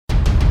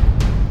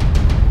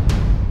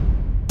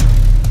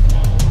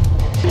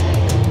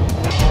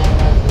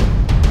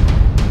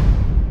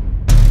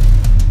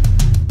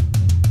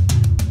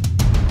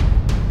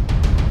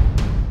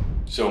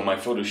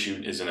photo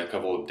shoot is in a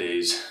couple of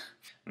days.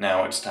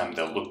 Now it's time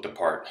to look the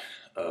part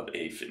of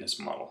a fitness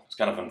model. It's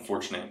kind of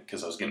unfortunate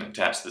because I was getting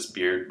attached to this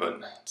beard,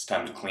 but it's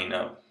time to clean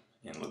up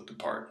and look the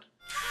part.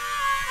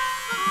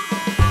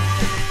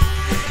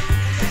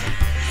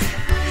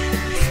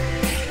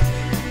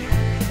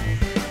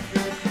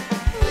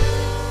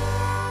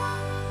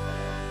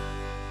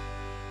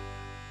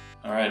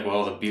 Alright,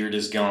 well, the beard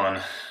is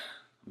gone.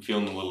 I'm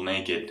feeling a little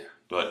naked,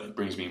 but it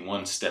brings me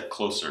one step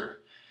closer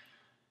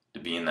to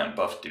being that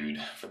buff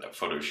dude for that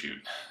photo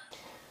shoot.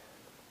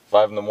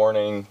 5 in the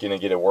morning, gonna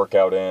get a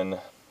workout in.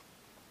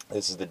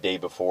 This is the day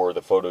before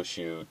the photo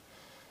shoot,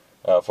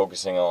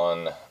 focusing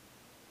on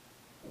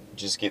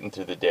just getting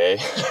through the day.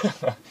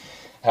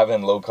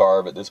 Having low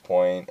carb at this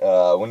point.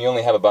 When you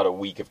only have about a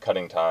week of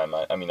cutting time,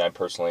 I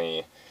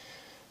personally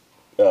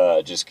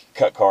just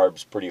cut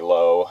carbs pretty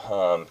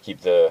low,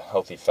 keep the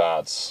healthy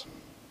fats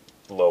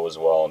low as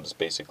well, and just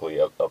basically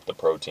up the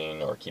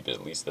protein, or keep it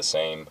at least the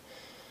same,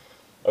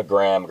 a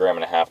gram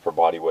and a half per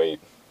body weight.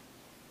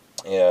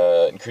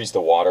 Increase the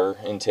water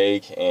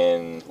intake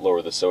and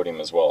lower the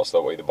sodium as well, so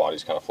that way the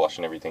body's kind of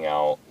flushing everything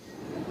out.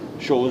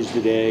 Shoulders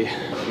today,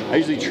 I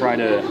usually try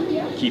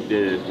to keep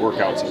the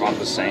workouts about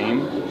the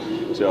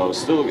same, so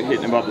still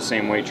hitting about the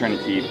same weight, trying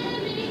to keep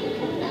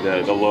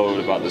the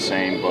load about the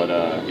same, but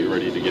get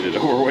ready to get it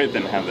over with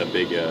and have that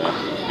big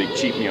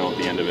cheat meal at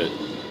the end of it.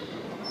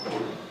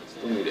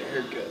 Still need a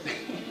haircut.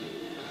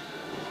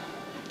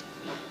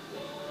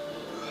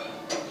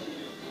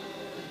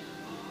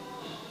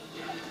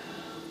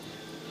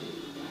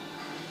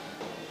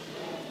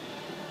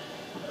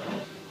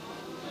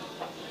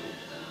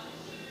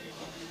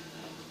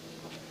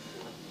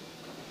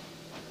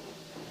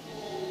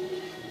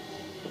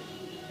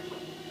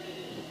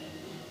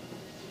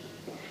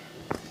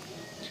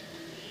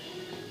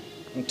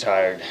 I'm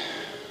tired.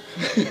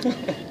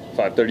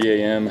 5:30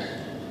 a.m.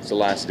 It's the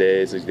last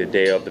day. It's like the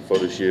day of the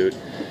photo shoot.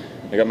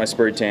 I got my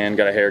spray tan,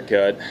 got a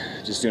haircut,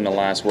 just doing the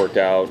last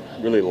workout,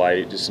 really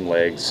light, just some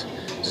legs,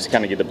 just to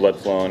kind of get the blood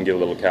flowing, get a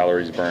little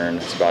calories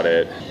burned. That's about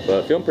it.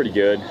 But feeling pretty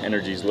good.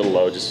 Energy's a little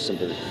low, just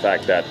simply the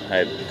fact that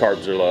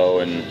carbs are low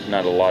and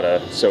not a lot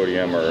of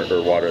sodium or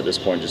water at this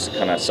point, just to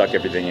kind of suck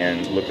everything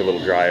in, look a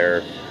little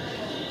drier.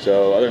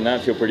 So other than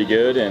that, I feel pretty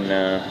good, and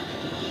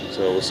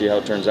so we'll see how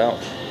it turns out.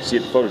 See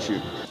you at the photo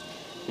shoot.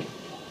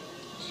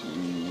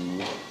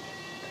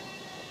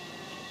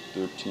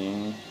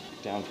 213,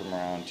 down from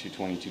around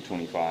 220,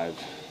 225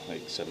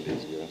 like 7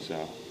 days ago,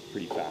 so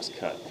pretty fast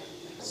cut.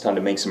 It's time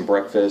to make some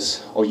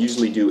breakfast. I'll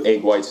usually do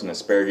egg whites and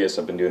asparagus.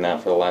 I've been doing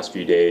that for the last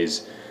few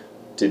days.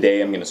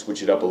 Today I'm going to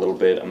switch it up a little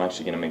bit. I'm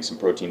actually going to make some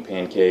protein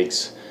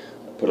pancakes,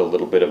 put a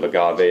little bit of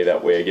agave,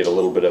 that way I get a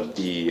little bit of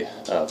the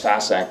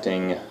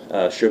fast-acting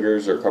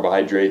sugars or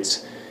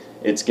carbohydrates.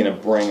 It's going to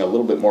bring a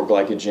little bit more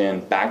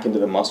glycogen back into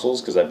the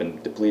muscles because I've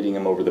been depleting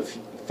them over the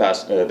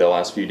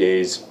last few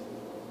days.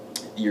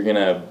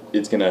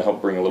 It's gonna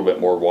help bring a little bit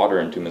more water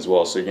into them as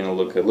well, so you're gonna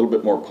look a little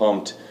bit more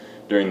pumped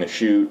during the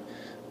shoot,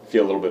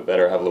 feel a little bit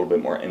better, have a little bit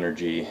more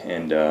energy,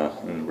 and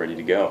ready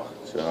to go.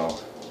 So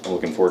I'm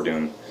looking forward to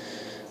them.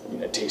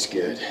 It tastes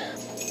good.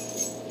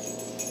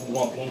 You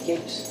want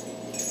pancakes?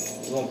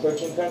 You want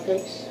protein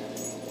pancakes?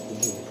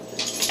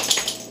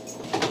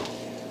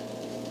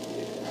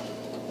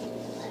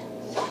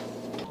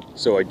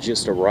 So I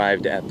just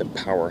arrived at the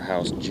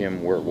Powerhouse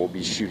gym where we'll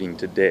be shooting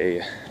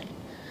today.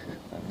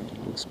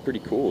 Looks pretty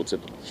cool. It's a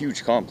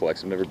huge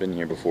complex. I've never been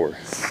here before.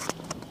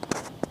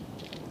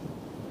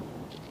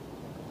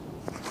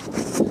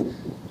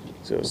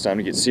 So it's time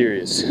to get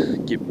serious.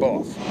 Get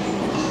buff.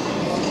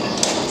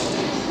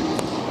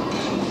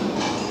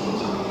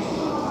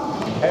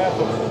 Half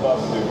of the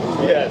buff suit.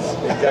 Yes,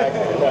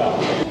 exactly. Yeah.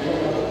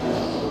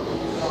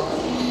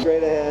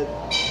 Straight ahead.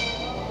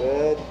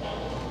 Good.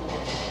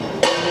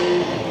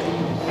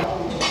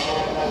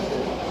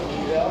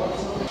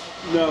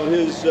 No,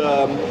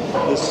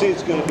 the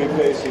seat's going to be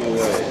facing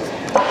away.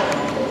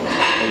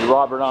 There's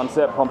Robert on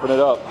set pumping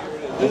it up.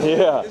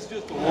 Yeah. It's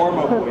just a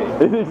warm-up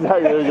weight.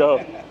 Exactly, there you go.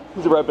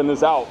 He's repping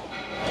this out.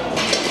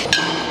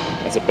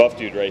 That's a buff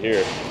dude right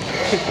here.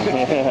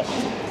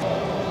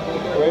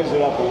 Raise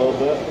it up a little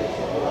bit.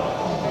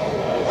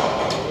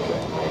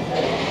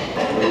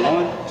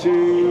 1,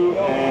 2,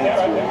 and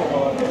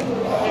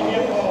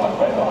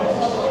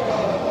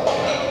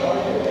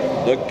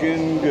 3.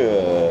 Looking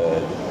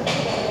good.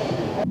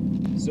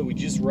 So we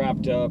just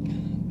wrapped up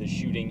the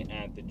shooting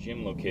at the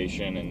gym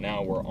location, and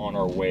now we're on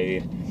our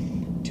way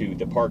to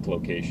the park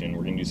location.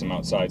 We're gonna do some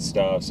outside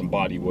stuff, some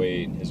body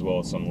weight, as well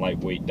as some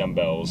lightweight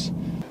dumbbells.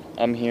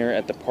 I'm here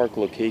at the park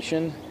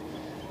location,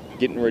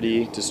 getting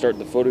ready to start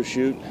the photo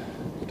shoot.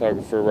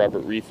 Photographer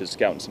Robert Reef is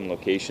scouting some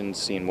locations,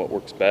 seeing what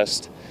works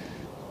best.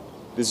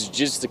 This is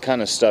just the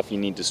kind of stuff you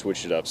need to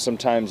switch it up.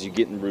 Sometimes you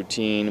get in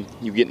routine,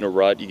 you get in a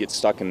rut, you get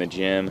stuck in the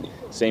gym,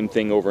 same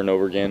thing over and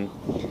over again.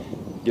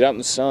 Get out in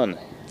the sun.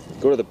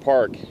 Go to the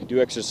park, do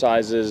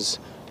exercises,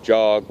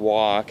 jog,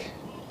 walk,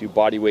 do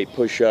body weight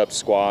push-ups,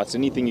 squats,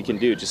 anything you can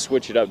do. Just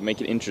switch it up,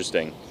 make it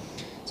interesting.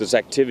 So it's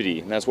activity,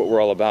 and that's what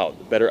we're all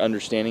about. Better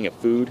understanding of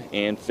food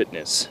and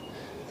fitness.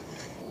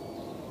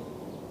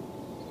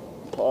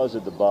 Pause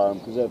at the bottom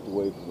because I have to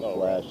wait for the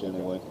flash right.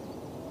 anyway.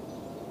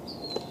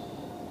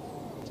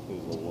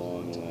 Here's the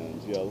long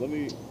lens. Yeah, let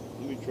me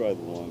try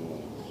the long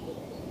lens.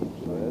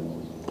 Go ahead.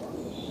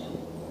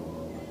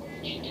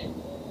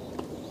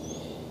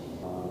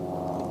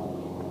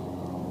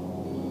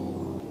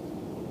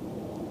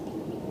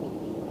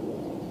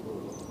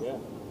 Yeah.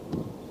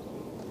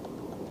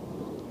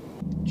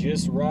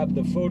 Just wrapped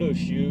the photo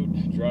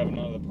shoot. Driving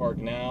out of the park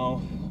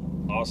now.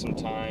 Awesome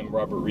time.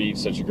 Robert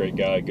Reeves, such a great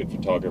guy, good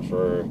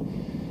photographer,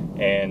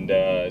 and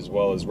as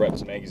well as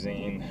Reps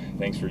Magazine.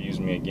 Thanks for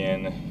using me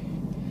again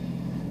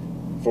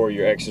for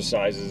your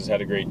exercises.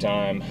 Had a great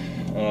time.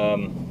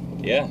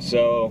 Yeah,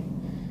 so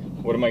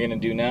what am I gonna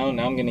do now?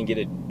 Now I'm gonna get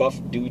a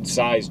buff dude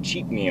size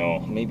cheat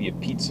meal, maybe a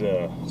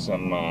pizza,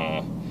 some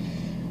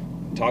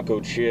taco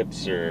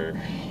chips or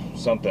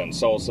something,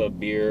 salsa,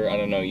 beer, I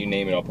don't know, you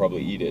name it, I'll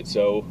probably eat it.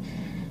 So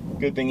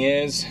good thing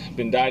is,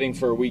 been dieting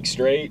for a week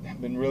straight,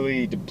 been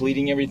really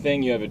depleting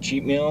everything. You have a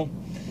cheat meal,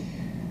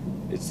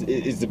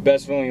 it's the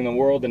best feeling in the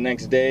world. The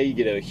next day you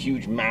get a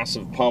huge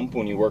massive pump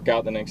when you work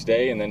out the next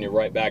day, and then you're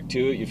right back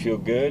to it. You feel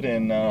good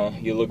and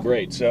you look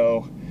great.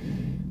 So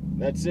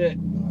that's it,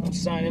 I'm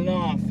signing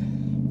off.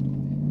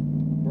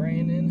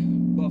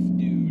 Brandon, buff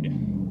dude.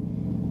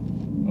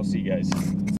 I'll see you guys.